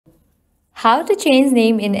How to change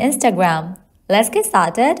name in Instagram. Let's get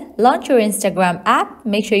started. Launch your Instagram app.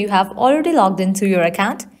 Make sure you have already logged into your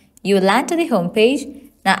account. You will land to the home page.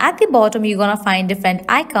 Now at the bottom, you're gonna find different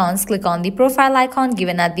icons. Click on the profile icon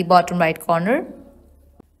given at the bottom right corner.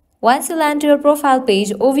 Once you land to your profile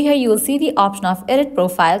page, over here you will see the option of edit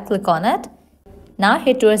profile. Click on it. Now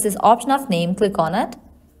head towards this option of name. Click on it.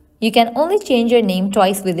 You can only change your name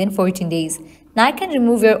twice within 14 days. Now you can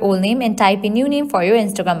remove your old name and type a new name for your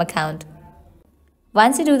Instagram account.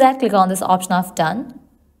 Once you do that, click on this option of done.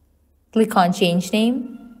 Click on change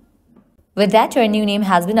name. With that, your new name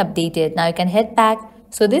has been updated. Now you can head back.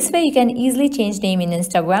 So this way you can easily change name in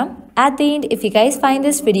Instagram. At the end, if you guys find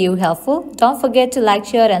this video helpful, don't forget to like,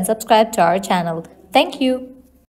 share and subscribe to our channel. Thank you.